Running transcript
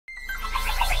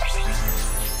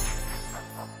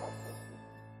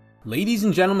Ladies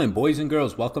and gentlemen, boys and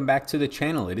girls, welcome back to the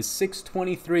channel. It is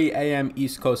 6:23 a.m.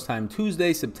 East Coast time,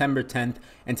 Tuesday, September 10th,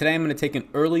 and today I'm going to take an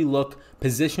early look,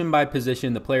 position by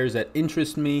position, the players that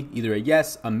interest me, either a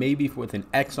yes, a maybe with an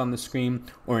X on the screen,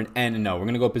 or an N and no. We're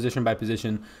going to go position by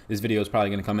position. This video is probably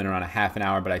going to come in around a half an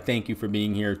hour, but I thank you for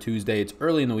being here. Tuesday, it's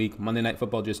early in the week. Monday Night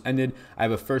Football just ended. I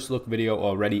have a first look video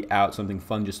already out, something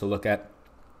fun just to look at.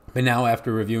 But now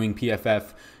after reviewing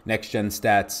PFF, Next Gen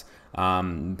Stats,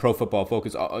 Pro Football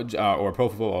Focus or Pro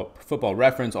Football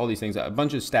Reference, all these things, a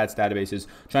bunch of stats databases,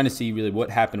 trying to see really what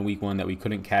happened week one that we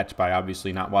couldn't catch by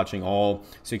obviously not watching all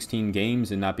 16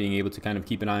 games and not being able to kind of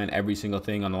keep an eye on every single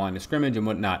thing on the line of scrimmage and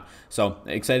whatnot. So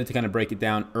excited to kind of break it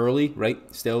down early, right?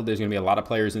 Still, there's going to be a lot of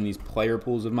players in these player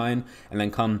pools of mine, and then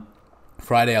come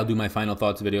Friday, I'll do my final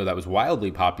thoughts video that was wildly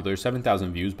popular,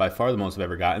 7,000 views, by far the most I've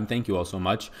ever gotten. Thank you all so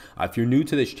much. If you're new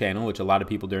to this channel, which a lot of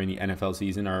people during the NFL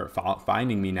season are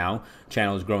finding me now,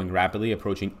 channel is growing rapidly,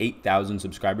 approaching 8,000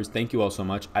 subscribers. Thank you all so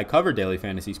much. I cover daily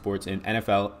fantasy sports in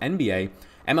NFL, NBA,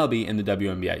 MLB, and the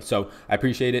WNBA. So I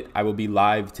appreciate it. I will be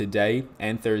live today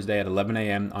and Thursday at 11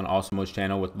 a.m. on Awesomo's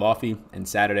channel with Lofty, and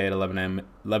Saturday at 11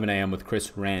 a.m. with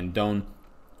Chris Randone,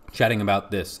 chatting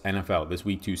about this NFL, this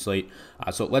week 2 slate.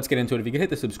 So let's get into it. If you could hit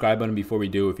the subscribe button before we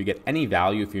do, if you get any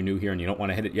value, if you're new here and you don't want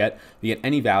to hit it yet, if you get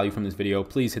any value from this video,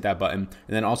 please hit that button.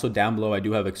 And then also down below, I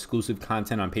do have exclusive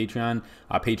content on Patreon,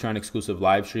 Patreon exclusive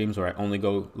live streams where I only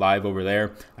go live over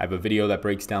there. I have a video that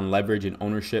breaks down leverage and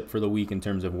ownership for the week in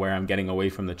terms of where I'm getting away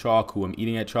from the chalk, who I'm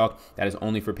eating at chalk. That is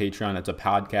only for Patreon. That's a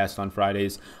podcast on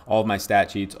Fridays. All of my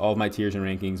stat sheets, all of my tiers and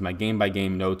rankings, my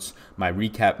game-by-game notes, my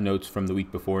recap notes from the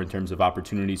week before in terms of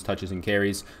opportunities, touches and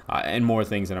carries, and more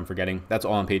things that I'm forgetting. That's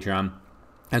all on Patreon,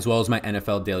 as well as my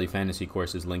NFL daily fantasy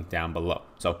course is linked down below.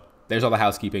 So there's all the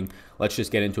housekeeping. Let's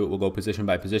just get into it. We'll go position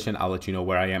by position. I'll let you know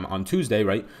where I am on Tuesday,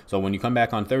 right? So when you come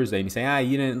back on Thursday and you say,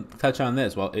 you didn't touch on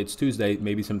this. Well, it's Tuesday.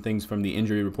 Maybe some things from the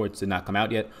injury reports did not come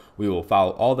out yet. We will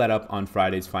follow all that up on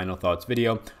Friday's final thoughts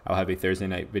video. I'll have a Thursday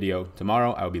night video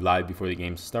tomorrow. I will be live before the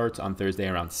game starts on Thursday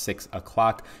around 6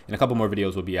 o'clock. And a couple more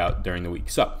videos will be out during the week.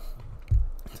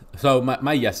 So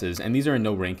my yeses, and these are in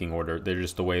no ranking order. They're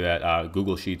just the way that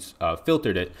Google Sheets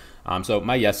filtered it. So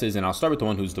my yeses, and I'll start with the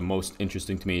one who's the most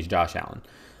interesting to me, is Josh Allen.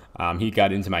 He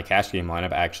got into my cash game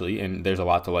lineup, actually, and there's a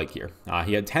lot to like here.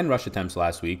 He had 10 rush attempts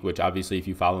last week, which obviously, if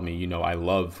you follow me, you know I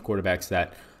love quarterbacks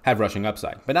that have rushing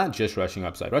upside, but not just rushing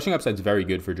upside. Rushing upside is very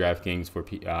good for DraftKings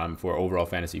for overall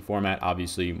fantasy format.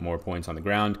 Obviously, more points on the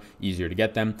ground, easier to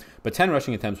get them. But 10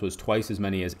 rushing attempts was twice as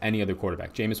many as any other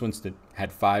quarterback. Jameis Winston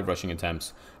had 5 rushing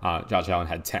attempts. Josh Allen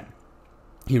had 10.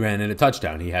 He ran in a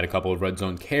touchdown. He had a couple of red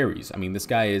zone carries. I mean, this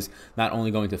guy is not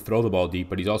only going to throw the ball deep,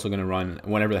 but he's also going to run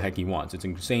whenever the heck he wants. It's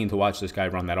insane to watch this guy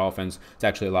run that offense. It's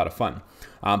actually a lot of fun.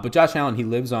 But Josh Allen, he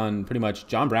lives on pretty much,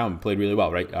 John Brown played really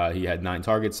well, right? He had 9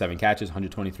 targets, 7 catches,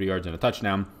 123 yards, and a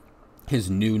touchdown. His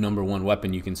new number one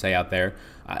weapon, you can say, out there.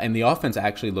 And the offense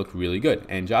actually looked really good.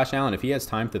 And Josh Allen, if he has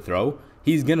time to throw,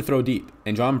 he's going to throw deep.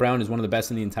 And John Brown is one of the best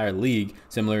in the entire league,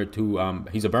 similar to,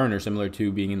 he's a burner, similar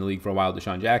to being in the league for a while,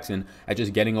 Deshaun Jackson, at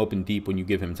just getting open deep when you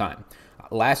give him time.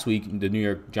 Last week, the New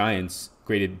York Giants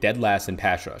graded dead last in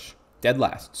pass rush. Dead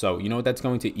last. So you know what that's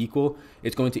going to equal?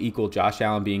 It's going to equal Josh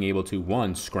Allen being able to,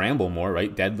 one, scramble more,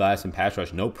 right? Dead last in pass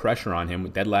rush, no pressure on him,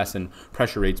 with dead last in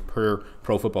pressure rates per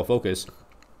Pro Football Focus.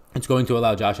 It's going to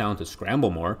allow Josh Allen to scramble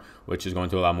more, which is going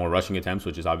to allow more rushing attempts,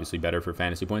 which is obviously better for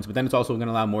fantasy points. But then it's also going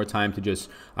to allow more time to just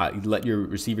let your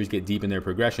receivers get deep in their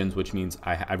progressions, which means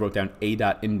I wrote down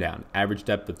A.in down. Average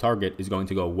depth of target is going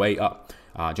to go way up.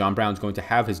 John Brown's going to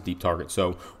have his deep target.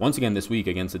 So once again this week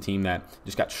against a team that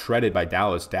just got shredded by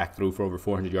Dallas, Dak threw for over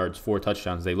 400 yards, 4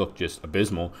 touchdowns. They look just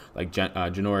abysmal. Like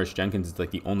Janoris Jenkins is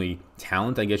like the only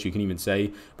talent, I guess you can even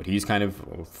say, but he's kind of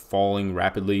falling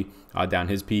rapidly down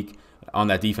his peak on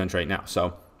that defense right now.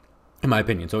 So in my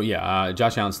opinion. So yeah,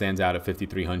 Josh Allen stands out at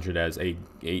 5,300 as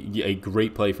a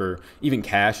great play for even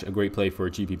cash, a great play for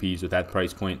GPPs with that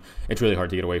price point. It's really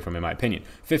hard to get away from, in my opinion.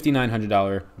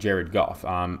 $5,900 Jared Goff.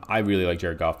 I really like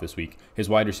Jared Goff this week. His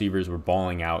wide receivers were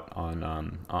balling out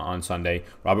on Sunday.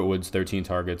 Robert Woods, 13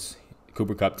 targets.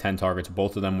 Cooper Kupp, 10 targets.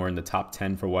 Both of them were in the top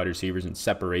 10 for wide receivers in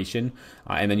separation.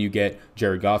 And then you get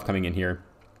Jared Goff coming in here,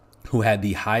 who had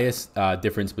the highest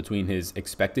difference between his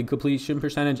expected completion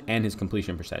percentage and his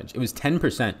completion percentage. It was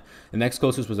 10%. The next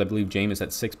closest was, I believe, Jameis at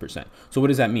 6%. So what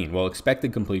does that mean? Well,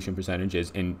 expected completion percentage is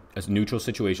in a neutral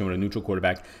situation with a neutral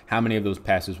quarterback, how many of those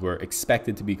passes were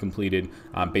expected to be completed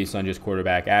based on just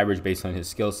quarterback average, based on his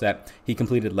skill set. He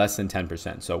completed less than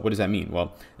 10%. So what does that mean?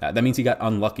 Well, that means he got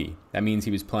unlucky. That means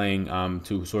he was playing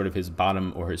to sort of his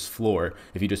bottom or his floor.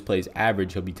 If he just plays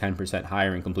average, he'll be 10%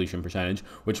 higher in completion percentage,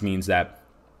 which means that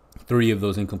 3 of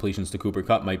those incompletions to Cooper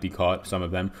Kupp might be caught, some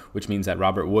of them, which means that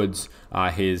Robert Woods,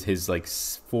 his like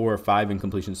 4 or 5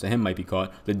 incompletions to him might be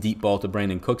caught. The deep ball to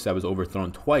Brandon Cooks that was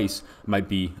overthrown twice might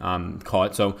be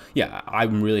caught. So, yeah,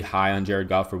 I'm really high on Jared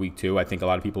Goff for week 2. I think a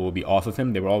lot of people will be off of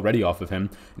him. They were already off of him.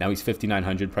 Now he's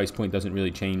 5,900. Price point doesn't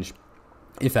really change,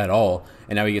 if at all,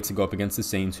 and now he gets to go up against the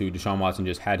Saints, who Deshaun Watson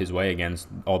just had his way against,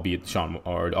 albeit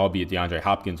DeAndre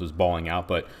Hopkins was balling out.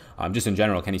 But just in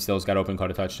general, Kenny Stills got open,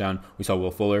 caught a touchdown. We saw Will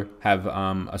Fuller have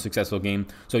a successful game.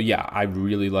 So yeah, I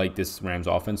really like this Rams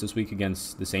offense this week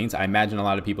against the Saints. I imagine a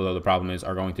lot of people, though, the problem is,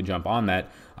 are going to jump on that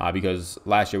because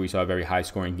last year we saw a very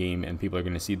high-scoring game, and people are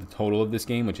going to see the total of this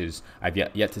game, which is I've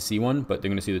yet to see one, but they're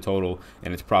going to see the total,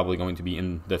 and it's probably going to be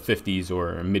in the 50s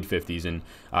or mid-50s, and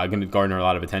going to garner a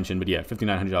lot of attention. But yeah,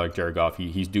 $5,900 Jared Goff,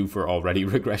 he's due for already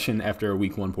regression after a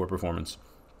week 1 poor performance.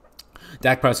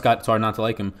 Dak Prescott, it's hard not to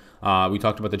like him. We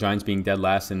talked about the Giants being dead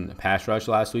last in pass rush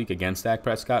last week against Dak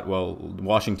Prescott. Well,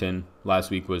 Washington last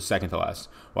week was second to last.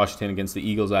 Washington against the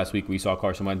Eagles last week, we saw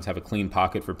Carson Wentz have a clean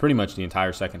pocket for pretty much the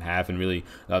entire second half and really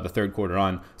the third quarter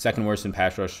on. Second worst in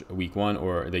pass rush week 1,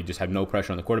 or they just have no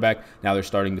pressure on the quarterback. Now their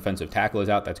starting defensive tackle is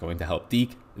out. That's going to help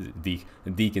Deke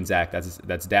and Zach.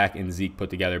 That's Dak and Zeke put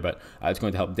together, but it's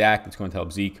going to help Dak. It's going to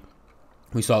help Zeke.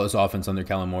 We saw this offense under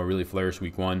Kellen Moore really flourish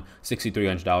week 1,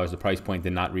 $6,300. The price point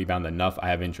did not rebound enough. I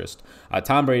have interest.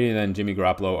 Tom Brady and then Jimmy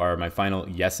Garoppolo are my final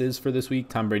yeses for this week.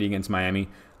 Tom Brady against Miami.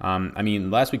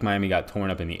 Last week Miami got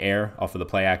torn up in the air off of the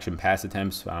play action pass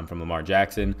attempts from Lamar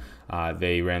Jackson.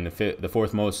 They ran the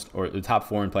fourth most, or the top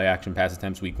 4 in play action pass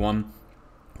attempts week 1.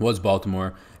 Was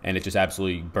Baltimore, and it just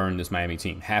absolutely burned this Miami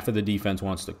team. Half of the defense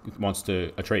wants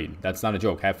to trade. That's not a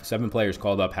joke. 7 players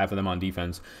called up, half of them on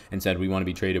defense, and said, we want to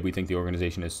be traded. We think the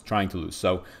organization is trying to lose.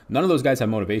 So none of those guys have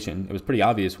motivation. It was pretty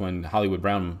obvious when Hollywood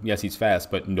Brown, yes, he's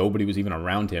fast, but nobody was even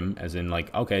around him, as in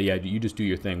like, okay, yeah, you just do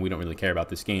your thing. We don't really care about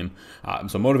this game.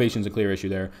 So motivation's a clear issue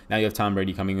there. Now you have Tom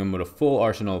Brady coming in with a full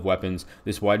arsenal of weapons.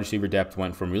 This wide receiver depth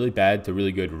went from really bad to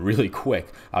really good really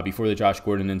quick. Before the Josh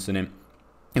Gordon incident,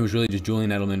 it was really just Julian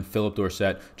Edelman, Phillip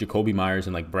Dorsett, Jacoby Myers,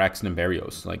 and like Braxton and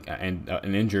Berrios, and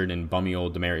an injured and bummy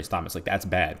old Demaryius Thomas. Like, that's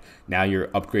bad. Now you're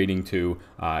upgrading to,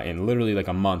 in literally like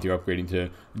a month, you're upgrading to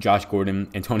Josh Gordon,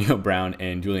 Antonio Brown,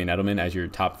 and Julian Edelman as your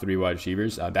top 3 wide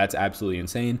receivers. That's absolutely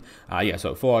insane.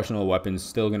 So full arsenal of weapons.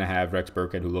 Still going to have Rex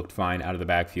Burkhead, who looked fine out of the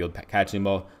backfield, catching the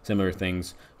ball. Similar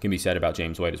things can be said about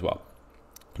James White as well.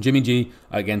 Jimmy G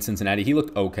against Cincinnati, he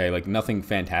looked okay, like nothing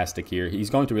fantastic here. He's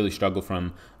going to really struggle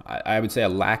from, I would say,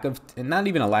 not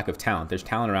even a lack of talent. There's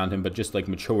talent around him, but just like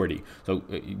maturity. So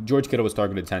George Kittle was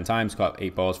targeted 10 times, caught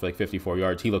 8 balls for like 54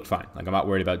 yards. He looked fine. Like, I'm not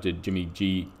worried about the Jimmy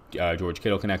G, George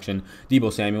Kittle connection.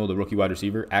 Deebo Samuel, the rookie wide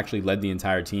receiver, actually led the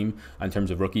entire team in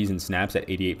terms of rookies and snaps at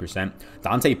 88%.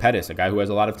 Dante Pettis, a guy who has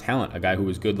a lot of talent, a guy who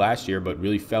was good last year but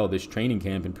really fell this training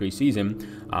camp in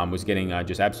preseason, was getting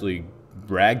just absolutely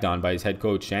bragged on by his head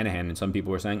coach Shanahan, and some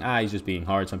people were saying, he's just being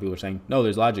hard. Some people were saying, no,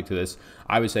 there's logic to this.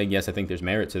 I was saying, yes, I think there's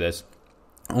merit to this.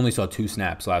 Only saw 2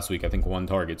 snaps last week, I think 1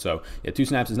 target. So, yeah, 2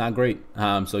 snaps is not great.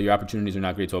 So your opportunities are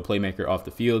not great. So a playmaker off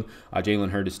the field. Jalen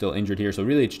Hurd is still injured here. So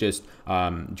really it's just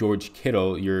George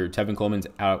Kittle. Your Tevin Coleman's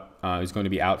out, is going to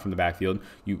be out from the backfield.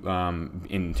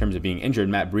 In terms of being injured,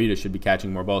 Matt Breida should be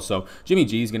catching more balls. So Jimmy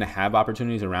G is going to have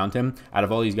opportunities around him. Out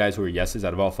of all these guys who are yeses,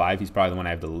 out of all 5, he's probably the one I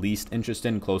have the least interest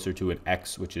in, closer to an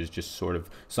X, which is just sort of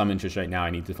some interest right now. I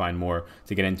need to find more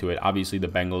to get into it. Obviously, the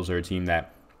Bengals are a team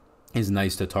that is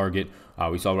nice to target.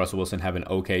 We saw Russell Wilson have an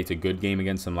okay to good game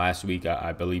against them last week.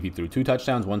 I believe he threw 2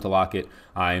 touchdowns, 1 to Lockett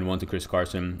and 1 to Chris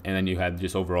Carson. And then you had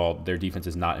just overall, their defense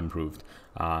is not improved.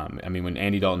 When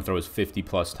Andy Dalton throws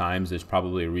 50-plus times, there's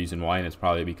probably a reason why, and it's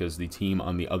probably because the team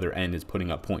on the other end is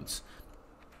putting up points.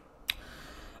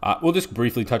 We'll just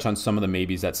briefly touch on some of the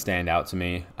maybes that stand out to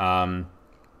me.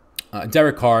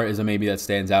 Derek Carr is a maybe that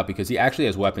stands out because he actually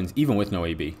has weapons even with no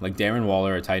AB. Like Darren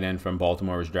Waller, a tight end from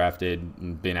Baltimore, was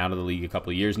drafted, been out of the league a couple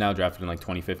of years now, drafted in like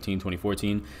 2015,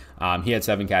 2014. He had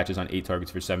 7 catches on 8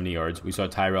 targets for 70 yards. We saw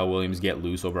Tyrell Williams get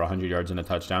loose over 100 yards and a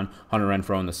touchdown. Hunter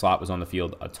Renfrow in the slot was on the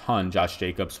field a ton. Josh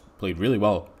Jacobs played really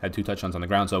well, had 2 touchdowns on the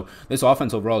ground. So this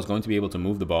offense overall is going to be able to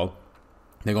move the ball.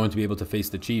 They're going to be able to face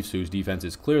the Chiefs, whose defense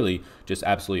is clearly just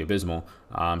absolutely abysmal.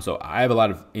 So I have a lot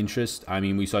of interest.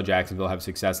 We saw Jacksonville have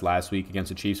success last week against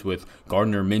the Chiefs with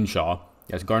Gardner Minshew.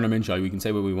 Yes, Gardner Minshew, we can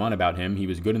say what we want about him. He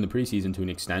was good in the preseason to an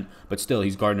extent, but still,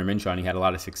 he's Gardner Minshew, and he had a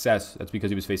lot of success. That's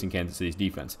because he was facing Kansas City's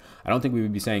defense. I don't think we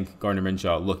would be saying Gardner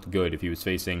Minshew looked good if he was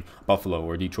facing Buffalo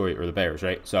or Detroit or the Bears,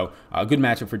 right? So, a good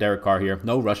matchup for Derek Carr here.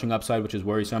 No rushing upside, which is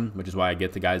worrisome, which is why I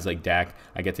get to guys like Dak.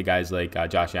 I get to guys like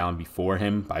Josh Allen before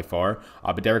him by far.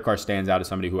 But Derek Carr stands out as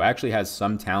somebody who actually has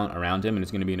some talent around him, and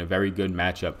is going to be in a very good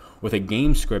matchup with a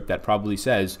game script that probably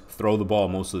says throw the ball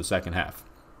most of the second half.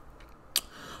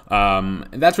 And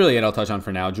that's really it I'll touch on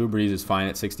for now. Drew Brees is fine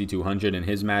at 6,200 in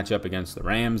his matchup against the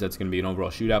Rams. That's going to be an overall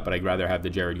shootout, but I'd rather have the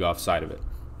Jared Goff side of it.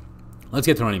 Let's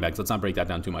get to running backs. Let's not break that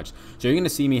down too much. So you're going to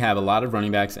see me have a lot of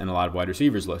running backs and a lot of wide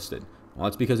receivers listed. Well,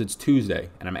 that's because it's Tuesday,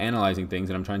 and I'm analyzing things,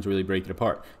 and I'm trying to really break it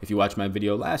apart. If you watched my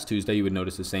video last Tuesday, you would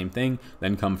notice the same thing.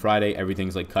 Then come Friday,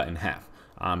 everything's like cut in half.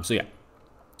 So yeah.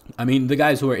 I mean, the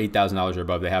guys who are $8,000 or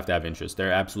above, they have to have interest.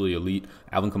 They're absolutely elite.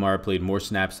 Alvin Kamara played more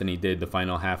snaps than he did the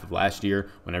final half of last year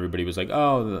when everybody was like,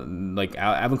 oh, like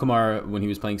Alvin Kamara, when he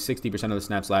was playing 60% of the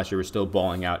snaps last year, was still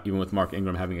balling out, even with Mark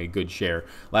Ingram having a good share.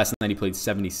 Last night, he played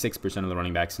 76% of the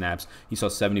running back snaps. He saw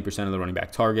 70% of the running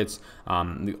back targets,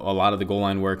 a lot of the goal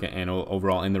line work, and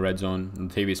overall in the red zone.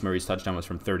 Latavius Murray's touchdown was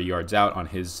from 30 yards out on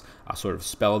his sort of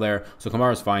spell there. So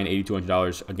Kamara's fine,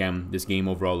 $8,200. Again, this game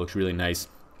overall looks really nice.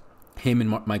 Him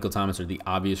and Michael Thomas are the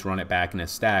obvious run it back in a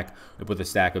stack with a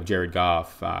stack of Jared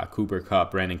Goff, Cooper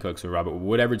Kupp, Brandon Cooks, or Robert,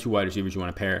 whatever two wide receivers you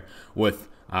want to pair with.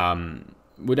 Jared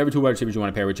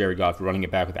Goff, running it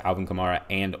back with Alvin Kamara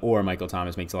and or Michael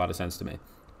Thomas makes a lot of sense to me.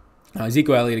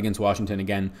 Ezekiel Elliott against Washington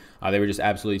again. They were just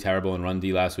absolutely terrible in run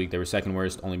D last week. They were second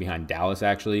worst, only behind Dallas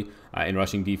actually in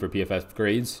rushing D for PFF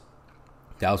grades.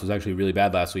 Dallas was actually really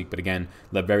bad last week, but again,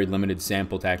 the very limited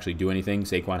sample to actually do anything.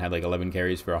 Saquon had like 11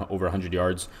 carries for over 100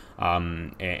 yards,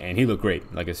 and he looked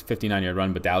great, like a 59-yard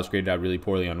run, but Dallas graded out really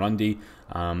poorly on run D,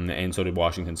 and so did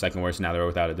Washington, second worst. Now they're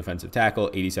without a defensive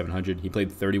tackle, 8,700. He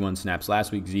played 31 snaps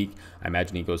last week, Zeke. I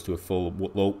imagine he goes to a full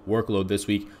workload this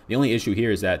week. The only issue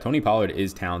here is that Tony Pollard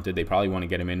is talented. They probably want to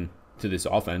get him in to this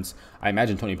offense. I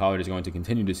imagine Tony Pollard is going to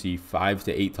continue to see 5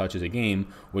 to 8 touches a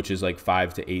game, which is like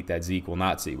 5 to 8 that Zeke will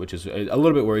not see, which is a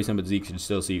little bit worrisome, but Zeke should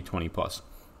still see 20 plus.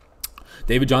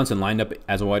 David Johnson lined up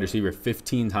as a wide receiver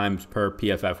 15 times per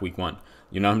PFF week 1.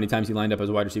 You know how many times he lined up as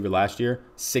a wide receiver last year?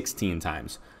 16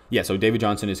 times. Yeah, so David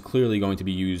Johnson is clearly going to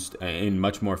be used in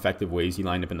much more effective ways. He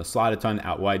lined up in the slot a ton,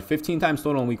 out wide, 15 times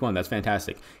total in week 1. That's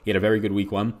fantastic. He had a very good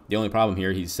week 1. The only problem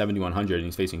here, he's 7,100 and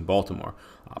he's facing Baltimore.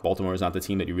 Baltimore is not the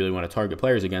team that you really want to target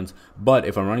players against, but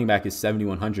if a running back is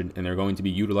 7,100 and they're going to be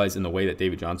utilized in the way that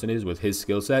David Johnson is with his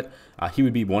skill set, he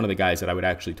would be one of the guys that I would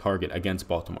actually target against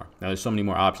Baltimore. Now, there's so many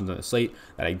more options on the slate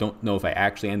that I don't know if I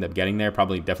actually end up getting there,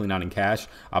 probably definitely not in cash,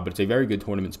 but it's a very good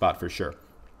tournament spot for sure.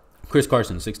 Chris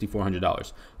Carson,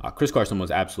 $6,400. Chris Carson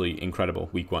was absolutely incredible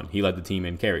week 1. He led the team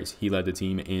in carries. He led the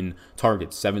team in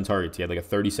targets, 7 targets. He had like a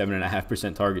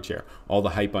 37.5% target share. All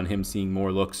the hype on him seeing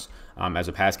more looks as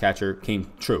a pass catcher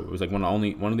came true. It was like one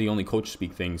of the only coach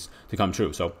speak things to come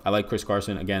true. So I like Chris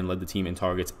Carson. Again, led the team in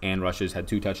targets and rushes. Had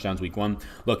 2 touchdowns week 1.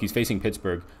 Look, he's facing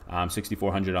Pittsburgh,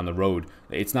 6,400 on the road.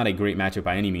 It's not a great matchup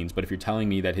by any means, but if you're telling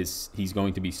me that he's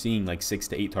going to be seeing like 6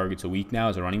 to 8 targets a week now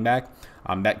as a running back,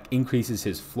 that increases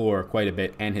his floor quite a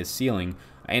bit and his ceiling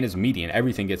and his median.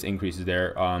 Everything gets increases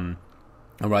there.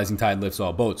 A rising tide lifts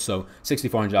all boats. So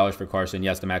 $6,400 for Carson.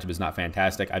 Yes, the matchup is not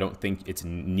fantastic. I don't think it's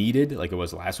needed like it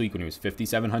was last week when he was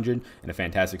 $5,700 in a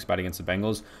fantastic spot against the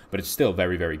Bengals, but it's still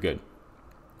very, very good.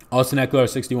 Austin Eckler,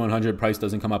 $6,100. Price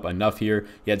doesn't come up enough here.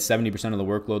 He had 70% of the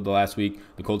workload the last week.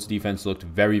 The Colts defense looked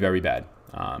very, very bad.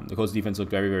 The Colts defense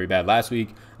looked very, very bad last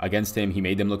week against him. He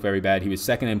made them look very bad. He was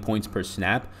second in points per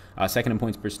snap. Second in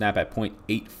points per snap at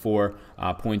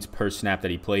 0.84 points per snap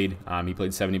that he played. He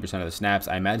played 70% of the snaps.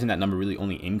 I imagine that number really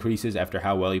only increases after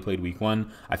how well he played week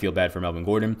 1. I feel bad for Melvin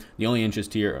Gordon. The only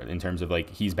interest here in terms of like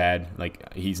he's bad,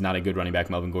 like he's not a good running back,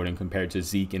 Melvin Gordon, compared to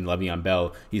Zeke and Le'Veon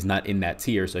Bell. He's not in that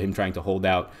tier, so him trying to hold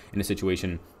out in a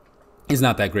situation is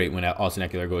not that great when Austin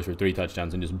Eckler goes for 3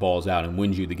 touchdowns and just balls out and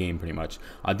wins you the game pretty much.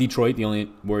 Detroit, the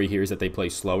only worry here is that they play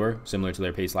slower, similar to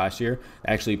their pace last year.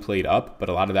 They actually played up, but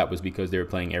a lot of that was because they were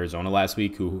playing Arizona last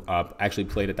week, who actually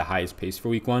played at the highest pace for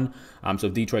week 1. So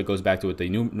if Detroit goes back to what they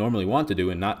normally want to do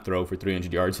and not throw for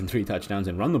 300 yards and 3 touchdowns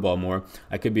and run the ball more,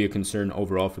 that could be a concern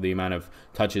overall for the amount of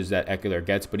touches that Eckler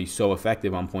gets, but he's so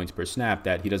effective on points per snap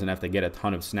that he doesn't have to get a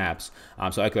ton of snaps.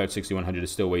 So Eckler at 6,100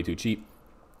 is still way too cheap.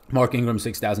 Mark Ingram,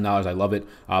 $6,000. I love it.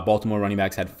 Baltimore running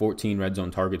backs had 14 red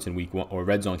zone targets in week 1, or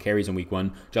red zone carries in week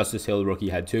 1. Justice Hill, rookie,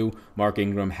 had 2. Mark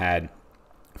Ingram had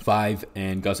 5,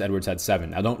 and Gus Edwards had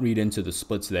 7. Now, don't read into the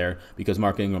splits there because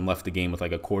Mark Ingram left the game with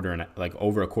like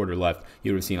over a quarter left. He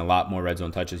would have seen a lot more red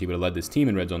zone touches. He would have led this team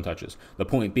in red zone touches. The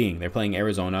point being, they're playing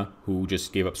Arizona, who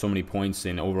just gave up so many points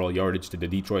in overall yardage to the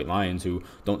Detroit Lions, who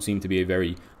don't seem to be a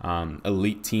very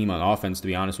elite team on offense, to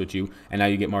be honest with you. And now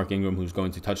you get Mark Ingram, who's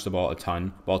going to touch the ball a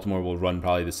ton. Baltimore will run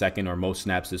probably the second or most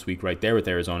snaps this week right there with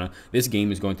Arizona. This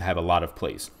game is going to have a lot of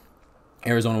plays.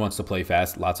 Arizona wants to play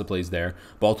fast, lots of plays there.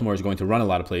 Baltimore is going to run a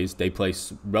lot of plays. They play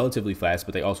relatively fast,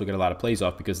 but they also get a lot of plays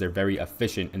off because they're very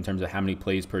efficient in terms of how many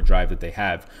plays per drive that they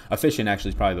have. Efficient actually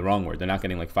is probably the wrong word. They're not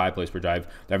getting like 5 plays per drive.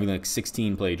 They're having like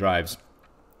 16 play drives.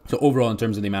 So overall, in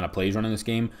terms of the amount of plays run in this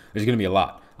game, there's going to be a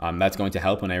lot. That's going to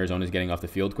help when Arizona is getting off the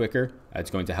field quicker. It's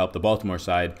going to help the Baltimore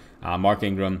side. Mark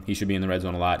Ingram, he should be in the red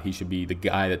zone a lot. He should be the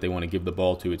guy that they want to give the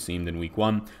ball to, it seemed, in week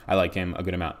 1. I like him a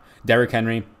good amount. Derrick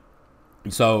Henry.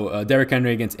 So Derrick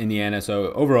Henry against Indiana.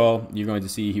 So overall, you're going to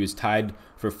see he was tied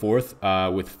for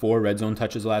 4th with 4 red zone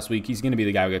touches last week. He's going to be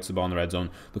the guy who gets the ball in the red zone.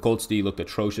 The Colts D looked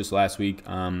atrocious last week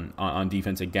on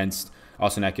defense against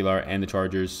Austin Eckler and the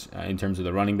Chargers in terms of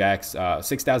the running backs.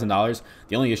 $6,000.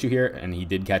 The only issue here, and he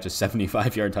did catch a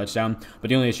 75-yard touchdown, but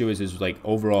the only issue is his like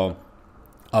overall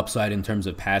upside in terms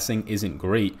of passing isn't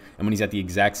great. And when he's at the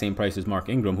exact same price as Mark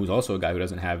Ingram, who's also a guy who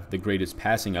doesn't have the greatest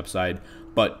passing upside,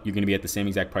 but you're going to be at the same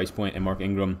exact price point, and Mark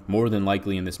Ingram, more than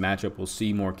likely in this matchup, will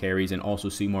see more carries and also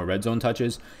see more red zone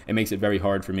touches. It makes it very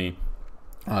hard for me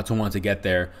to want to get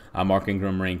there. Mark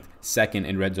Ingram ranked 2nd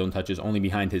in red zone touches, only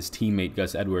behind his teammate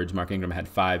Gus Edwards. Mark Ingram had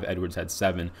 5, Edwards had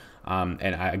 7.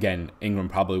 Again, Ingram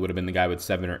probably would have been the guy with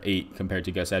 7 or 8 compared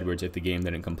to Gus Edwards if the game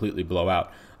didn't completely blow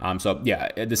out. So yeah,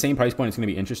 at the same price point, it's going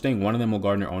to be interesting. One of them will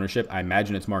garner ownership. I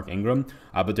imagine it's Mark Ingram,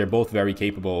 but they're both very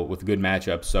capable with good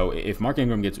matchups. So if Mark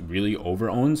Ingram gets really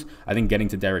over-owned, I think getting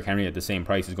to Derrick Henry at the same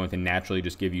price is going to naturally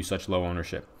just give you such low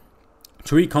ownership.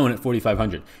 Tariq Cohen at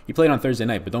 4,500. He played on Thursday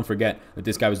night, but don't forget that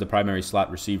this guy was the primary slot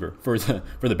receiver for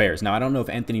the Bears. Now, I don't know if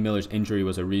Anthony Miller's injury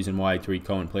was a reason why Tariq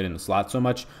Cohen played in the slot so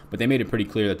much, but they made it pretty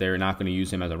clear that they were not going to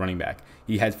use him as a running back.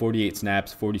 He had 48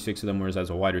 snaps, 46 of them were as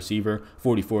a wide receiver,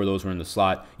 44 of those were in the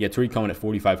slot. Yet Tariq Cohen at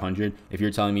 4,500. If you're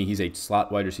telling me he's a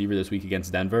slot wide receiver this week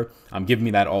against Denver, give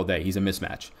me that all day. He's a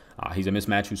mismatch. He's a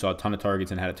mismatch who saw a ton of targets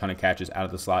and had a ton of catches out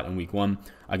of the slot in week 1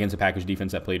 against a Packers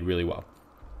defense that played really well.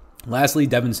 Lastly,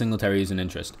 Devin Singletary is an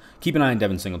interest. Keep an eye on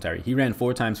Devin Singletary. He ran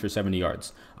 4 times for 70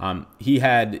 yards. He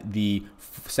had the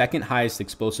 2nd highest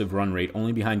explosive run rate,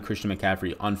 only behind Christian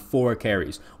McCaffrey, on 4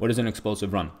 carries. What is an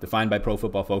explosive run? Defined by Pro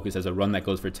Football Focus as a run that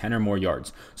goes for 10 or more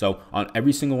yards. So on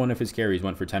every single one of his carries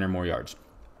went for 10 or more yards.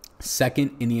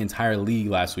 2nd in the entire league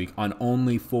last week on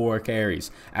only 4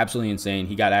 carries. Absolutely insane.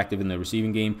 He got active in the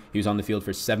receiving game. He was on the field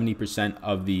for 70%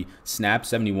 of the snaps,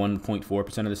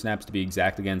 71.4% of the snaps to be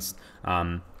exact, against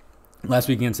last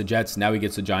week against the Jets. Now he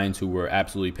gets the Giants, who were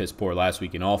absolutely piss poor last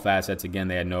week in all facets. Again,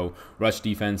 they had no rush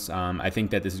defense. I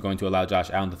think that this is going to allow Josh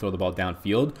Allen to throw the ball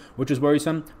downfield, which is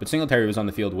worrisome. But Singletary was on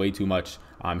the field way too much.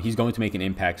 He's going to make an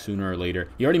impact sooner or later.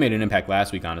 He already made an impact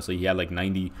last week, honestly. He had like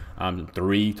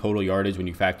 93 total yardage when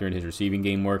you factor in his receiving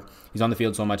game work. He's on the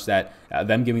field so much that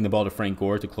them giving the ball to Frank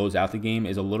Gore to close out the game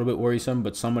is a little bit worrisome,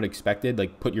 but somewhat expected.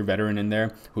 Like, put your veteran in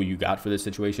there, who you got for this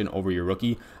situation, over your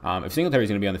rookie. If Singletary's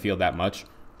going to be on the field that much,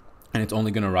 and it's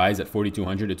only going to rise at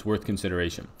 4,200, it's worth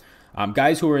consideration.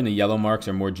 Guys who are in the yellow marks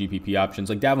are more GPP options.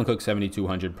 Like Dalvin Cook,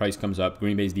 7,200. Price comes up.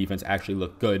 Green Bay's defense actually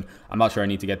looked good. I'm not sure I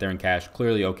need to get there in cash.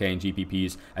 Clearly okay in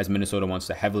GPPs, as Minnesota wants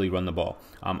to heavily run the ball.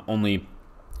 Only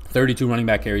 32 running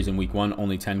back carries in week 1,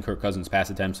 only 10 Kirk Cousins pass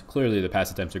attempts. Clearly the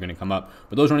pass attempts are going to come up,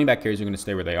 but those running back carries are going to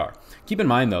stay where they are. Keep in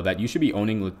mind, though, that you should be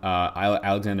owning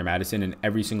Alexander Mattison in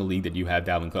every single league that you have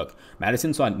Dalvin Cook.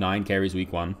 Mattison saw 9 carries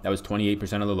week 1. That was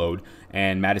 28% of the load,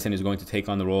 and Mattison is going to take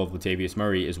on the role of Latavius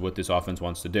Murray, is what this offense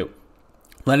wants to do.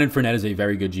 Leonard Fournette is a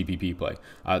very good GPP play.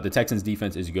 The Texans'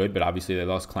 defense is good, but obviously they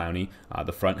lost Clowney.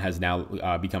 The front has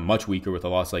now become much weaker with a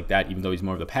loss like that. Even though he's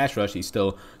more of the pass rush, he's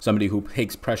still somebody who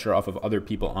takes pressure off of other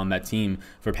people on that team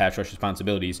for pass rush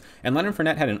responsibilities. And Leonard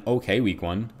Fournette had an okay week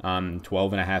 1,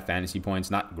 12.5 fantasy points.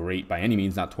 Not great by any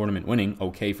means, not tournament winning.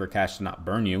 Okay for cash to not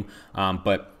burn you,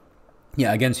 but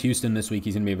yeah, against Houston this week,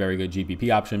 he's going to be a very good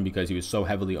GPP option because he was so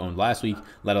heavily owned last week,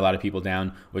 let a lot of people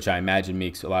down, which I imagine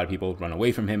makes a lot of people run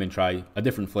away from him and try a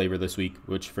different flavor this week,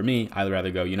 which for me, I'd rather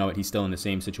go, you know what, he's still in the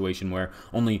same situation where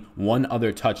only one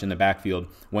other touch in the backfield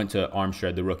went to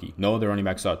Armstead, the rookie. No other running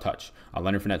back saw a touch.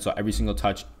 Leonard Fournette saw every single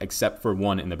touch except for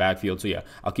one in the backfield. So yeah,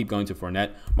 I'll keep going to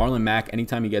Fournette. Marlon Mack,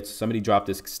 anytime he gets, somebody dropped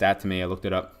this stat to me, I looked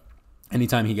it up.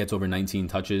 Anytime he gets over 19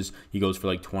 touches, he goes for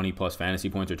like 20 plus fantasy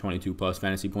points or 22 plus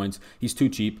fantasy points. He's too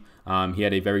cheap. He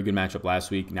had a very good matchup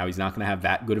last week. Now he's not going to have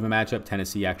that good of a matchup.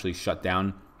 Tennessee actually shut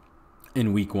down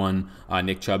in week 1.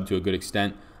 Nick Chubb to a good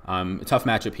extent. A tough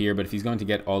matchup here, but if he's going to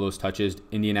get all those touches,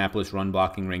 Indianapolis run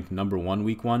blocking ranked number 1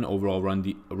 week 1, overall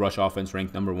rush offense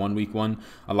ranked number 1 week 1.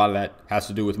 A lot of that has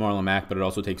to do with Marlon Mack, but it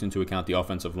also takes into account the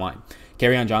offensive line.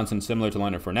 Kerryon Johnson, similar to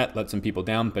Leonard Fournette, let some people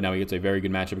down, but now he gets a very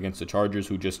good matchup against the Chargers,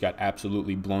 who just got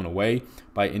absolutely blown away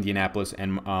by Indianapolis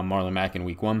and Marlon Mack in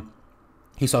week 1.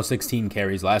 He saw 16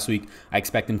 carries last week. I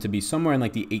expect him to be somewhere in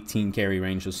like the 18 carry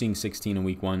range, so seeing 16 in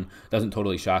week 1 doesn't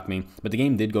totally shock me. But the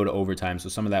game did go to overtime, so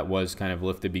some of that was kind of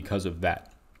lifted because of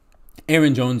that.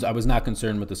 Aaron Jones, I was not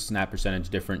concerned with the snap percentage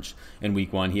difference in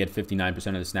week 1. He had 59%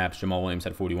 of the snaps. Jamal Williams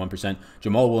had 41%.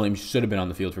 Jamal Williams should have been on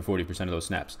the field for 40% of those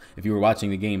snaps. If you were watching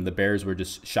the game, the Bears were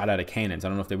just shot out of cannons. I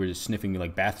don't know if they were just sniffing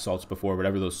like bath salts before,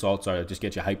 whatever those salts are that just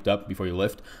get you hyped up before you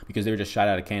lift, because they were just shot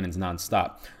out of cannons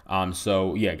nonstop.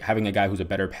 So, yeah, having a guy who's a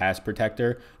better pass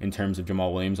protector in terms of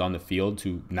Jamal Williams on the field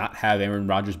to not have Aaron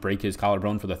Rodgers break his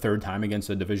collarbone for the 3rd time against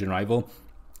a division rival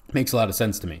makes a lot of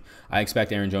sense to me. I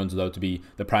expect Aaron Jones, though, to be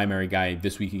the primary guy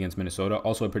this week against Minnesota.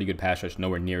 Also a pretty good pass rush,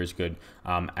 nowhere near as good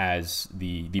as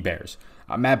the Bears.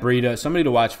 Matt Breida, somebody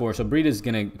to watch for. So Breida's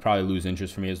going to probably lose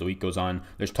interest for me as the week goes on.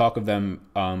 There's talk of them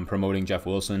promoting Jeff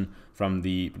Wilson from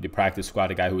the practice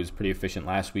squad, a guy who was pretty efficient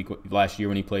last year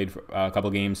when he played for a couple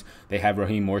games. They have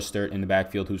Raheem Mostert in the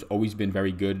backfield, who's always been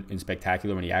very good and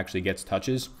spectacular when he actually gets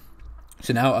touches.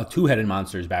 So now a two-headed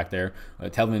monster is back there.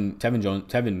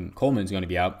 Tevin Coleman's going to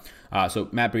be out. So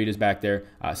Matt Breida is back there.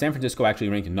 San Francisco actually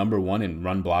ranked number 1 in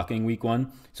run blocking week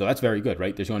 1. So that's very good,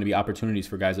 right? There's going to be opportunities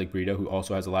for guys like Breida, who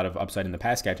also has a lot of upside in the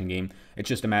pass-catching game. It's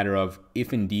just a matter of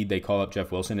if indeed they call up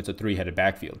Jeff Wilson, it's a 3-headed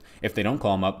backfield. If they don't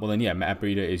call him up, well then yeah, Matt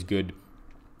Breida is good.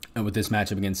 And with this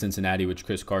matchup against Cincinnati, which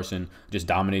Chris Carson just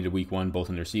dominated week 1, both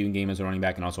in the receiving game as a running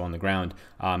back and also on the ground,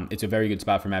 it's a very good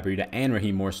spot for Matt Breida and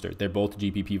Raheem Mostert. They're both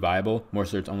GPP viable.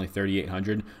 Mostert's only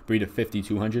 3,800, Breida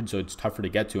 5,200, so it's tougher to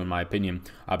get to in my opinion.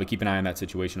 But keep an eye on that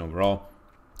situation overall.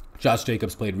 Josh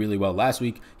Jacobs played really well last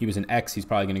week. He was an X. He's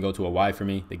probably going to go to a Y for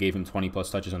me. They gave him 20-plus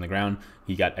touches on the ground.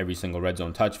 He got every single red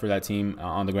zone touch for that team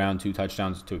on the ground, 2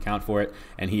 touchdowns to account for it,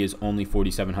 and he is only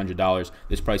 $4,700.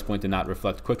 This price point did not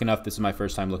reflect quick enough. This is my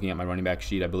first time looking at my running back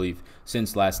sheet, I believe,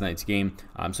 since last night's game.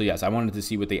 So, yes, I wanted to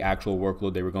see what the actual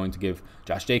workload they were going to give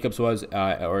Josh Jacobs was,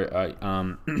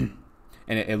 and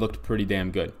it looked pretty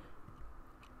damn good.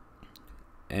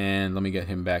 And let me get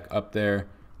him back up there.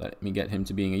 Let me get him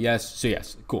to being a yes. So,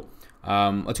 yes, cool.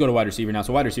 Let's go to wide receiver now.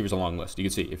 So wide receiver is a long list. You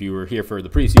can see if you were here for the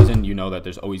preseason, you know that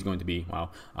there's always going to be,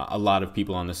 a lot of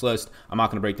people on this list. I'm not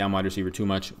going to break down wide receiver too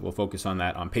much. We'll focus on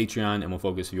that on Patreon, and we'll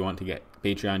focus, if you want to get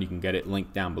Patreon, you can get it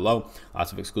linked down below.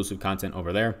 Lots of exclusive content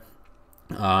over there.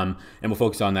 And we'll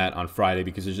focus on that on Friday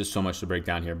because there's just so much to break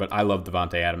down here. But I love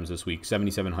Davante Adams this week,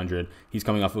 7,700. He's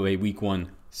coming off of a week 1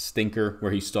 stinker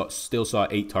where he still saw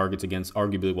 8 targets against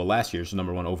arguably, last year's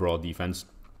number 1 overall defense.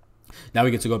 Now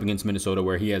he gets to go up against Minnesota,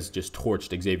 where he has just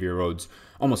torched Xavier Rhodes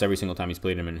almost every single time he's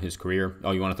played him in his career.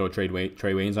 Oh, you want to throw Trey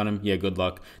Waynes on him? Yeah, good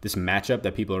luck. This matchup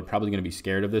that people are probably going to be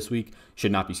scared of this week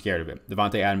should not be scared of it.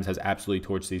 Davante Adams has absolutely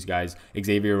torched these guys.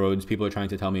 Xavier Rhodes, people are trying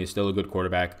to tell me, is still a good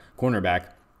cornerback.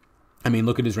 I mean,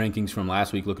 look at his rankings from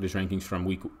last week. Look at his rankings from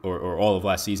week or all of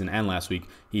last season and last week.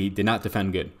 He did not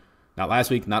defend good. Not last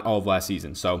week, not all of last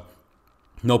season. So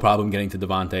no problem getting to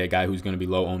Davante, a guy who's going to be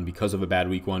low owned because of a bad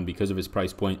week 1, because of his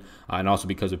price point, and also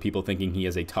because of people thinking he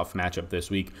has a tough matchup this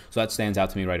week. So that stands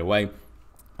out to me right away.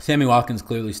 Sammy Watkins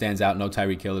clearly stands out. No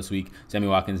Tyreek Hill this week. Sammy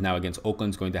Watkins now against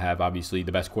Oakland is going to have, obviously,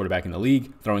 the best quarterback in the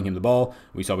league throwing him the ball.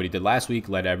 We saw what he did last week,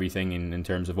 led everything in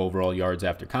terms of overall yards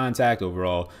after contact,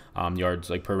 overall yards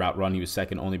like per route run. He was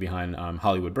second only behind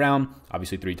Hollywood Brown.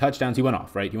 Obviously, 3 touchdowns. He went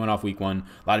off, right? He went off week 1.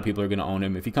 A lot of people are going to own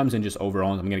him. If he comes in just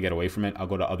over-owned, I'm going to get away from it. I'll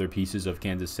go to other pieces of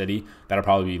Kansas City that'll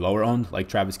probably be lower-owned, like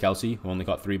Travis Kelce, who only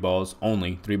caught 3 balls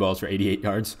for 88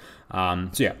 yards. So,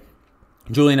 yeah.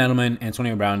 Julian Edelman,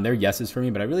 Antonio Brown, they're yeses for me,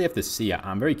 but I really have to see.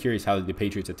 I'm very curious how the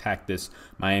Patriots attack this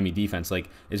Miami defense. Like,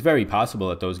 it's very possible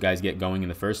that those guys get going in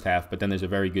the first half, but then there's a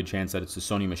very good chance that it's the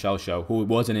Sony Michel show, who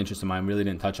was an interest of mine. Really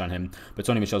didn't touch on him, but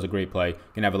Sony Michel's a great play. Going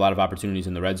to have a lot of opportunities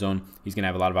in the red zone. He's going to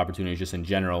have a lot of opportunities just in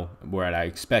general, where I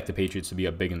expect the Patriots to be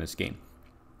up big in this game.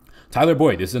 Tyler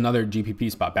Boyd, this is another GPP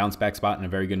spot, bounce back spot, and a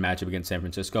very good matchup against San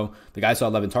Francisco. The guy saw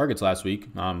 11 targets last week.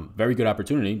 Very good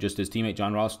opportunity. Just his teammate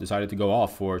John Ross decided to go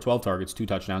off for 12 targets, 2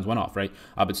 touchdowns, went off, right?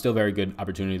 But still very good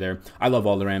opportunity there. I love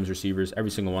all the Rams receivers,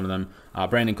 every single one of them.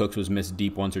 Brandon Cooks was missed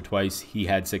deep once or twice. He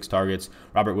had 6 targets.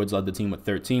 Robert Woods led the team with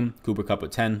 13. Cooper Kupp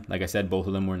with 10. Like I said, both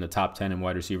of them were in the top 10 in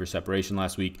wide receiver separation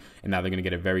last week, and now they're going to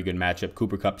get a very good matchup.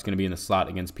 Cooper Kupp's going to be in the slot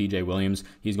against P.J. Williams.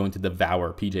 He's going to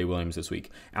devour P.J. Williams this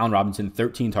week. Allen Robinson,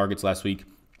 13 targets last week.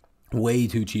 Way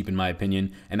too cheap in my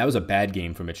opinion, and that was a bad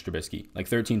game for Mitch Trubisky. Like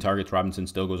 13 targets, Robinson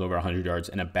still goes over 100 yards,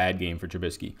 and a bad game for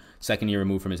Trubisky. Second year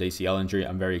removed from his ACL injury.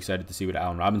 I'm very excited to see what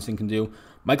Allen Robinson can do.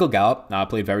 Michael Gallup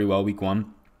played very well week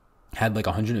 1. Had like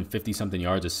 150-something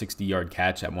yards, a 60-yard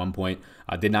catch at one point.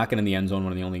 Did not get in the end zone.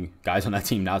 One of the only guys on that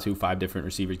team not to. 5 different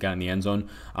receivers got in the end zone.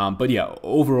 But yeah,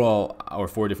 overall, or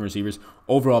 4 different receivers.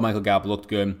 Overall, Michael Gallup looked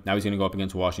good. Now he's going to go up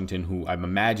against Washington, who I've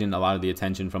imagined a lot of the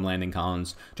attention from Landon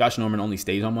Collins. Josh Norman only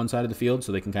stays on one side of the field,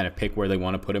 so they can kind of pick where they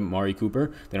want to put him. Amari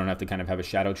Cooper, they don't have to kind of have a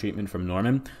shadow treatment from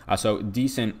Norman. So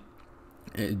decent,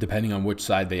 depending on which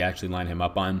side they actually line him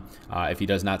up on. If he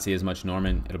does not see as much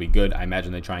Norman, it'll be good. I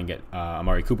imagine they try and get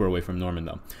Amari Cooper away from Norman,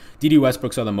 though. D.D.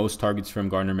 Westbrook saw the most targets from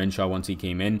Gardner Minshew once he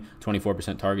came in,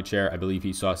 24% target share. I believe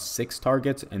he saw 6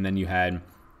 targets, and then you had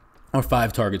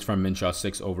 5 targets from Minshew,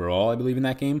 6 overall, I believe, in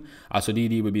that game. So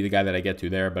D.D. would be the guy that I get to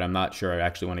there, but I'm not sure I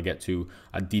actually want to get to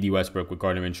D.D. Westbrook with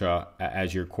Gardner Minshew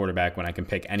as your quarterback when I can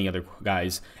pick any other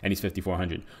guys, and he's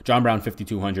 5,400. John Brown,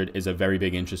 5,200, is a very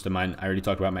big interest of mine. I already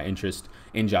talked about my interest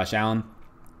in Josh Allen.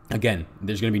 Again,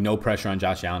 there's going to be no pressure on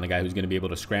Josh Allen, a guy who's going to be able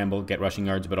to scramble, get rushing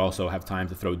yards, but also have time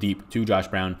to throw deep to Josh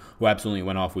Brown, who absolutely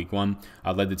went off week 1.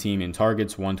 Led the team in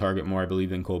targets, 1 target more, I believe,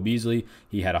 than Cole Beasley.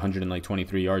 He had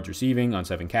 123 yards receiving on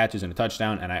 7 catches and a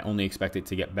touchdown, and I only expect it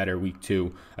to get better week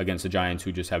 2 against the Giants,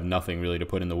 who just have nothing really to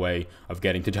put in the way of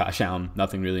getting to Josh Allen,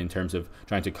 nothing really in terms of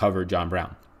trying to cover John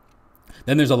Brown.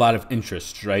 Then there's a lot of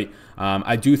interest, right?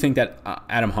 I do think that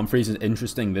Adam Humphries is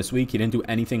interesting this week. He didn't do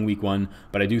anything week 1,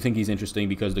 but I do think he's interesting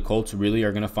because the Colts really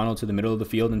are going to funnel to the middle of the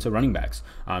field into running backs.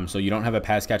 So you don't have a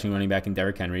pass-catching running back in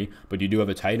Derrick Henry, but you do have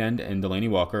a tight end in Delaney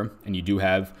Walker, and you do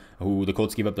have who the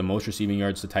Colts gave up the most receiving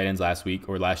yards to tight ends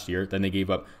last year. Then they gave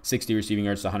up 60 receiving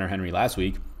yards to Hunter Henry last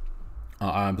week.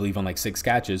 I believe on like 6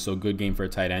 catches, so a good game for a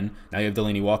tight end. Now you have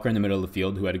Delaney Walker in the middle of the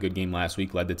field, who had a good game last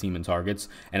week, led the team in targets.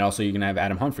 And also you're going to have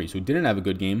Adam Humphries, who didn't have a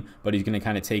good game, but he's going to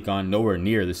kind of take on nowhere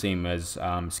near the same as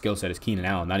skill set as Keenan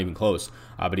Allen, not even close.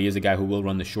 But he is a guy who will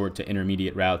run the short to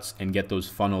intermediate routes and get those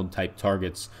funneled type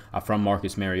targets from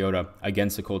Marcus Mariota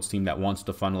against the Colts team that wants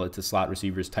to funnel it to slot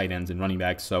receivers, tight ends, and running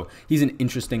backs. So he's an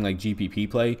interesting like GPP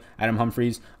play, Adam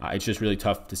Humphries. It's just really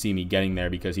tough to see me getting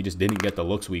there because he just didn't get the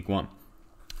looks week 1.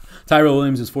 Tyrell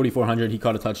Williams is 4,400. He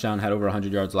caught a touchdown, had over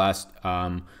 100 yards last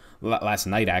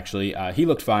night, actually. He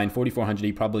looked fine. 4,400.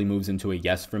 He probably moves into a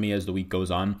yes for me as the week goes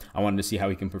on. I wanted to see how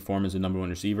he can perform as a number 1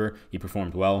 receiver. He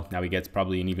performed well. Now he gets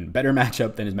probably an even better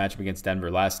matchup than his matchup against Denver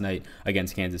last night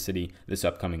against Kansas City this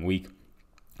upcoming week.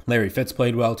 Larry Fitz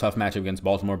played well. Tough matchup against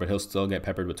Baltimore, but he'll still get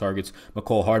peppered with targets.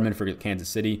 McCole Hardman for Kansas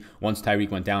City. Once Tyreek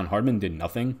went down, Hardman did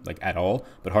nothing, like at all.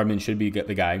 But Hardman should be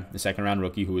the guy, the second-round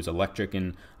rookie who was electric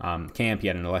in camp. He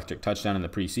had an electric touchdown in the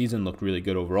preseason. Looked really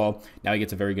good overall. Now he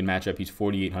gets a very good matchup. He's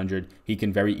 4,800. He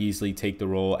can very easily take the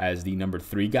role as the number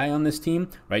 3 guy on this team,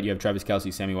 right? You have Travis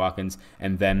Kelce, Sammy Watkins,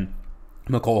 and then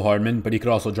McCole Hardman, but he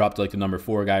could also drop to like the number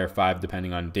 4 guy or 5,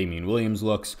 depending on Damian Williams'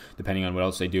 looks, depending on what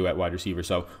else they do at wide receiver.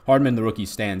 So Hardman, the rookie,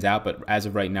 stands out, but as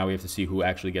of right now, we have to see who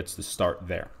actually gets the start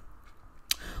there.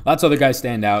 Lots of other guys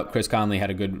stand out. Chris Conley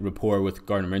had a good rapport with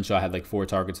Gardner Minshew. Had like 4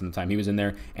 targets in the time he was in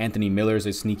there. Anthony Miller's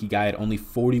a sneaky guy at only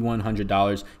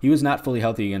 $4,100. He was not fully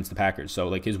healthy against the Packers. So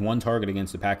like his 1 target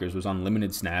against the Packers was on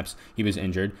limited snaps. He was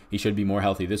injured. He should be more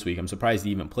healthy this week. I'm surprised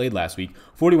he even played last week.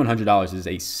 $4,100 is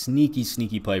a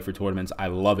sneaky play for tournaments. I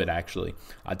love it, actually.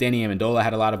 Danny Amendola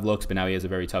had a lot of looks, but now he has a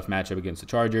very tough matchup against the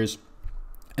Chargers.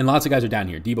 And lots of guys are down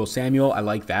here. Deebo Samuel, I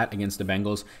like that against the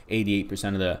Bengals.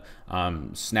 88% of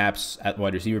the snaps at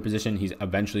wide receiver position. He's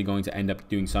eventually going to end up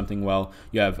doing something well.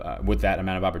 You have, with that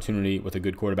amount of opportunity, with a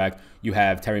good quarterback, you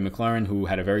have Terry McLaurin, who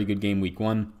had a very good game week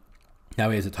 1. Now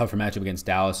he has a tougher matchup against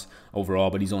Dallas overall,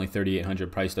 but he's only 3,800.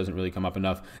 Price doesn't really come up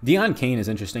enough. Deion Kane is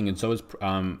interesting, and so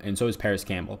is Paris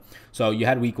Campbell. So you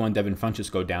had week 1 Devin Funchess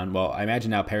go down. Well, I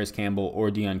imagine now Paris Campbell or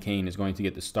Deion Kane is going to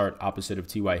get the start opposite of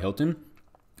T.Y. Hilton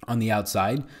on the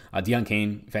outside. Deion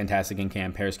Kane, fantastic in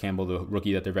camp. Paris Campbell, the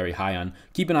rookie that they're very high on.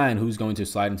 Keep an eye on who's going to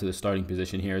slide into the starting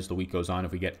position here as the week goes on.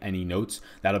 If we get any notes,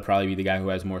 that'll probably be the guy who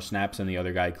has more snaps than the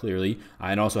other guy, clearly,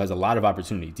 and also has a lot of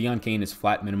opportunity. Deion Kane is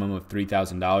flat minimum of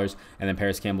 $3,000, and then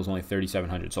Paris Campbell's only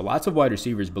 $3,700. So lots of wide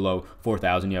receivers below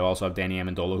 $4,000. You also have Danny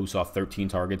Amendola, who saw 13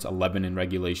 targets, 11 in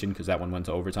regulation, because that one went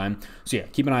to overtime. So yeah,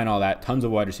 keep an eye on all that. Tons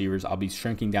of wide receivers. I'll be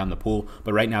shrinking down the pool,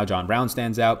 but right now John Brown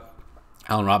stands out.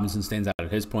 Allen Robinson stands out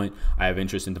at his point. I have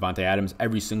interest in Devontae Adams,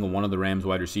 every single one of the Rams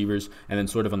wide receivers. And then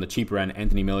sort of on the cheaper end,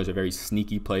 Anthony Miller is a very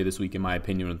sneaky play this week, in my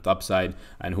opinion, with upside.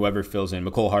 And whoever fills in,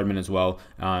 McCole Hardman as well,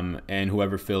 and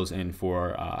whoever fills in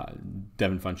for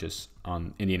Devin Funchess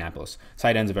on Indianapolis.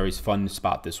 Tight end's a very fun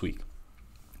spot this week.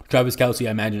 Travis Kelce,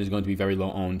 I imagine, is going to be very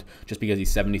low owned just because he's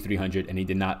 7,300 and he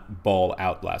did not ball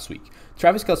out last week.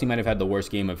 Travis Kelce might have had the worst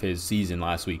game of his season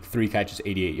last week, 3 catches,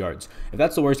 88 yards. If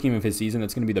that's the worst game of his season,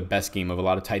 that's going to be the best game of a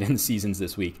lot of tight end seasons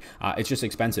this week. It's just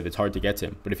expensive. It's hard to get to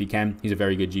him. But if he can, he's a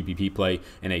very good GPP play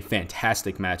in a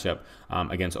fantastic matchup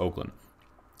against Oakland.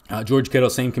 George Kittle,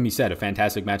 same can be said. A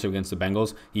fantastic matchup against the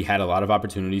Bengals. He had a lot of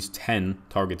opportunities, 10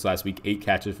 targets last week, 8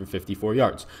 catches for 54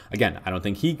 yards. Again, I don't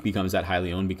think he becomes that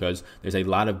highly owned because there's a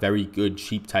lot of very good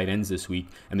cheap tight ends this week,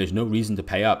 and there's no reason to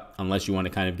pay up unless you want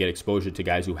to kind of get exposure to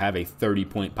guys who have a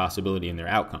 30-point possibility in their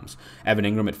outcomes. Evan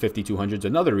Ingram at 5,200 is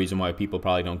another reason why people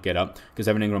probably don't get up, because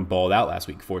Evan Ingram balled out last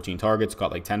week. 14 targets,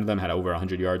 caught like 10 of them, had over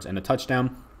 100 yards and a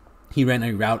touchdown. He ran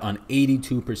a route on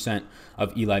 82%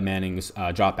 of Eli Manning's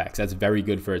dropbacks. That's very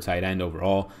good for a tight end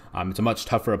overall. It's a much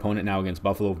tougher opponent now against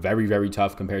Buffalo. Very, very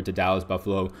tough compared to Dallas.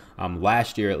 Buffalo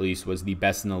last year, at least, was the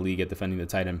best in the league at defending the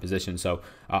tight end position. So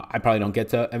I probably don't get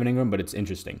to Evan Ingram, but it's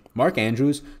interesting. Mark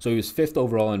Andrews, so he was 5th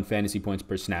overall in fantasy points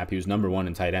per snap. He was number 1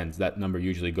 in tight ends. That number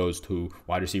usually goes to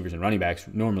wide receivers and running backs,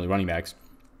 normally running backs.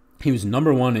 He was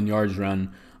number 1 in yards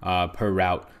run per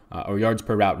route. Or yards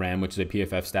per route ran, which is a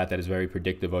PFF stat that is very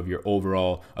predictive of your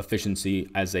overall efficiency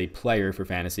as a player for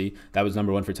fantasy. That was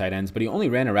number 1 for tight ends, but he only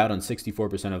ran a route on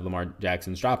 64% of Lamar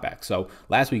Jackson's dropbacks. So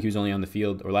last week he was only on the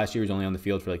field, or last year he was only on the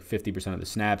field for like 50% of the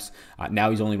snaps. Now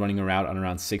he's only running a route on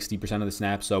around 60% of the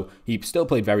snaps. So he still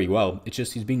played very well. It's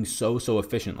just he's being so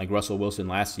efficient, like Russell Wilson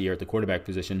last year at the quarterback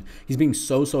position. He's being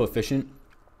so efficient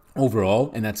overall,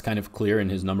 and that's kind of clear in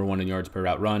his number 1 in yards per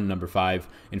route run, number 5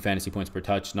 in fantasy points per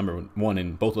touch, number 1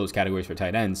 in both of those categories for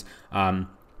tight ends.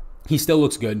 He still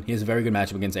looks good. He has a very good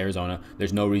matchup against Arizona.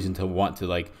 There's no reason to want to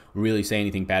like really say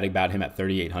anything bad about him at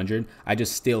 3,800. I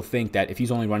just still think that if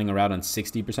he's only running a route on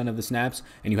 60% of the snaps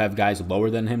and you have guys lower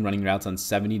than him running routes on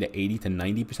 70 to 80 to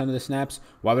 90% of the snaps,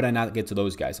 why would I not get to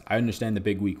those guys? I understand the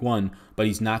big week 1, but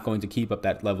he's not going to keep up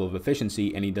that level of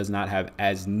efficiency, and he does not have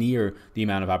as near the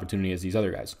amount of opportunity as these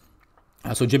other guys.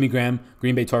 So Jimmy Graham,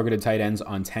 Green Bay targeted tight ends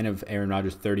on 10 of Aaron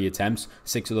Rodgers' 30 attempts.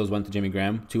 6 of those went to Jimmy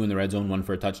Graham, 2 in the red zone, 1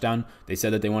 for a touchdown. They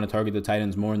said that they want to target the tight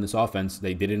ends more in this offense.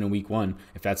 They did it in week 1.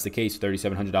 If that's the case,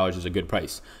 $3,700 is a good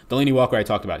price. Delaney Walker I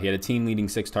talked about. He had a team-leading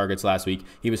 6 targets last week.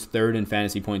 He was 3rd in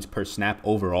fantasy points per snap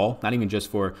overall, not even just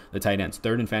for the tight ends.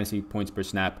 3rd in fantasy points per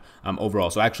snap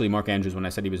overall. So actually, Mark Andrews, when I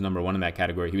said he was number 1 in that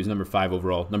category, he was number 5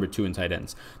 overall, number 2 in tight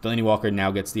ends. Delaney Walker now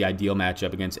gets the ideal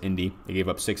matchup against Indy. They gave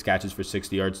up 6 catches for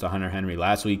 60 yards to Hunter Henry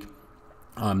last week.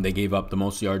 They gave up the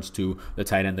most yards to the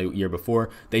tight end the year before.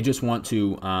 They just want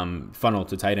to funnel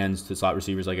to tight ends, to slot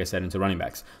receivers, like I said, into running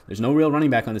backs. There's no real running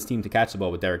back on this team to catch the ball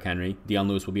with Derrick Henry. Deion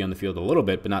Lewis will be on the field a little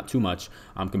bit, but not too much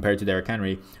compared to Derrick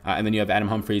Henry. And then you have Adam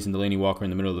Humphries and Delaney Walker in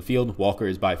the middle of the field. Walker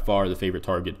is by far the favorite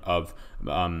target of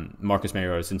Marcus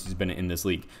Mariota since he's been in this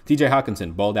league. TJ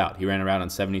Hawkinson balled out. He ran around on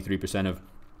 73% of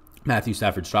Matthew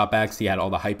Stafford's dropbacks. He had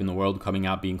all the hype in the world coming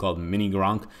out being called Mini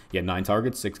Gronk. He had 9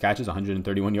 targets, 6 catches,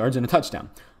 131 yards, and a touchdown.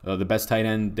 The best tight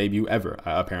end debut ever,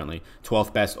 apparently.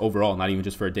 12th best overall, not even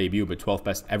just for a debut, but 12th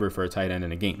best ever for a tight end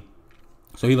in a game.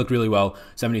 So he looked really well.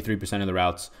 73% of the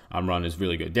routes run is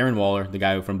really good. Darren Waller, the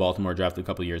guy from Baltimore, drafted a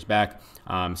couple of years back,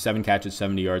 7 catches,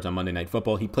 70 yards on Monday Night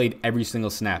Football. He played every single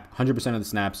snap, 100% of the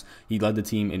snaps. He led the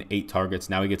team in 8 targets.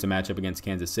 Now he gets a matchup against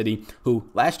Kansas City, who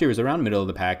last year was around middle of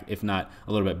the pack, if not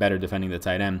a little bit better defending the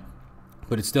tight end.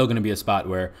 But it's still going to be a spot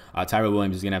where Tyrell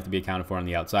Williams is going to have to be accounted for on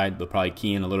the outside. They'll probably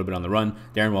key in a little bit on the run.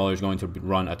 Darren Waller is going to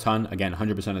run a ton. Again,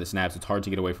 100% of the snaps. It's hard to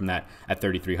get away from that at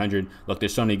 3,300. Look,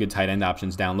 there's so many good tight end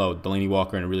options down low. Delaney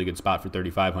Walker in a really good spot for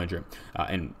 3,500.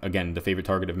 And again, the favorite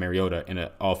target of Mariota in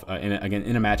a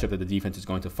matchup that the defense is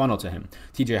going to funnel to him.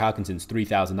 TJ Hawkinson's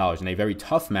 $3,000 in a very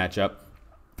tough matchup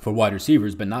for wide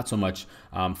receivers, but not so much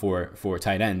for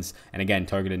tight ends. And again,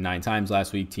 targeted 9 times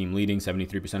last week, team leading,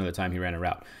 73% of the time he ran a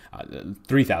route.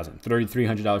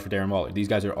 $3,300 for Darren Waller. These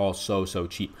guys are all so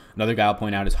cheap. Another guy I'll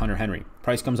point out is Hunter Henry.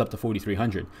 Price comes up to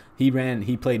 $4,300.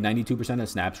 He played 92% of the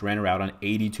snaps, ran a route on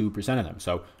 82% of them.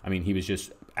 So, I mean, he was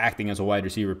just acting as a wide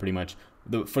receiver pretty much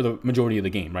for the majority of the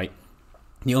game, right?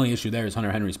 The only issue there is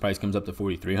Hunter Henry's price comes up to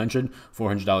 $4,300,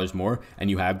 $400 more, and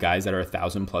you have guys that are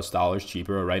 $1,000+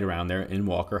 cheaper or right around there in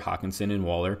Walker, Hawkinson, and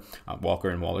Waller. Walker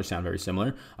and Waller sound very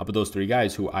similar, but those 3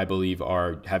 guys who I believe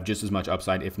have just as much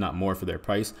upside, if not more, for their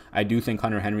price. I do think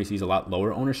Hunter Henry sees a lot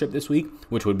lower ownership this week,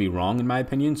 which would be wrong in my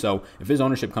opinion. So if his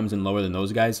ownership comes in lower than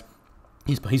those guys,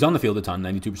 He's on the field a ton,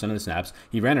 92% of the snaps.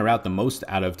 He ran a route the most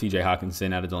out of TJ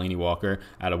Hawkinson, out of Delaney Walker,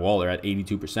 out of Waller at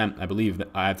 82%. I believe that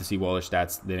I have to see Waller's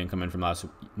stats. They didn't come in from last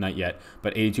night yet,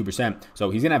 but 82%.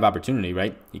 So he's going to have opportunity,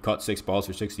 right? He caught 6 balls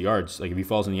for 60 yards. Like if he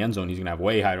falls in the end zone, he's going to have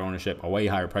way higher ownership, a way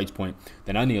higher price point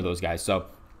than any of those guys. So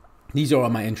These are all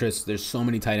my interests. There's so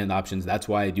many tight end options. That's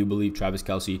why I do believe Travis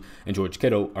Kelce and George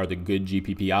Kittle are the good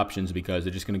GPP options, because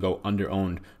they're just going to go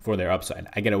under-owned for their upside.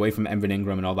 I get away from Evan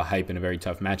Ingram and all the hype in a very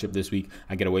tough matchup this week.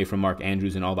 I get away from Mark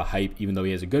Andrews and all the hype, even though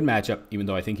he has a good matchup, even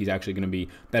though I think he's actually going to be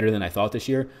better than I thought this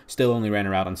year. Still only ran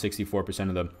around on 64%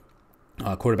 of the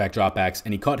quarterback dropbacks,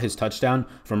 and he caught his touchdown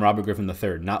from Robert Griffin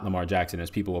III, not Lamar Jackson, as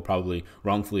people will probably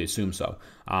wrongfully assume so.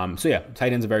 So yeah,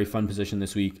 tight end's a very fun position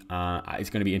this week. It's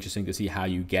going to be interesting to see how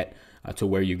you get to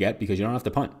where you get, because you don't have to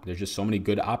punt. There's just so many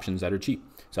good options that are cheap.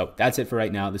 So that's it for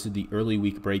right now. This is the early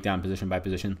week breakdown position by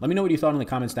position. Let me know what you thought in the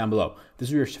comments down below. If this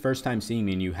is your first time seeing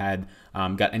me and you had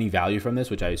got any value from this,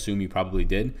 which I assume you probably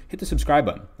did, hit the subscribe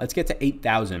button. Let's get to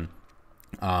 8,000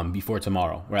 before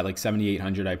tomorrow. We're at like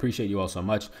 7,800. I appreciate you all so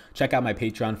much. Check out my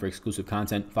Patreon for exclusive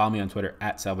content. Follow me on Twitter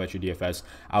at SalVetriDFS.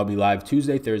 I'll be live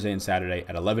Tuesday, Thursday, and Saturday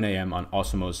at 11 a.m. on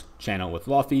Awesomo's channel with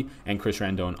Lofty and Chris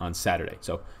Randone on Saturday.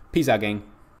 So peace out, gang.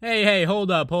 Hey,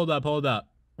 hold up.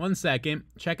 1 second.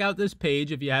 Check out this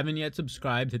page. If you haven't yet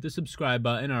subscribed, hit the subscribe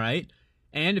button, all right?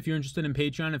 And if you're interested in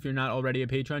Patreon, if you're not already a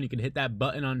patron, you can hit that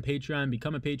button on Patreon,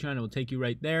 become a patron. It will take you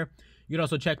right there. You can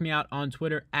also check me out on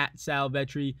Twitter at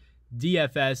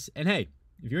SalVetriDFS. And hey,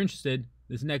 if you're interested,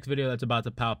 this next video that's about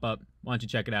to pop up, why don't you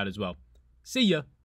check it out as well. See ya.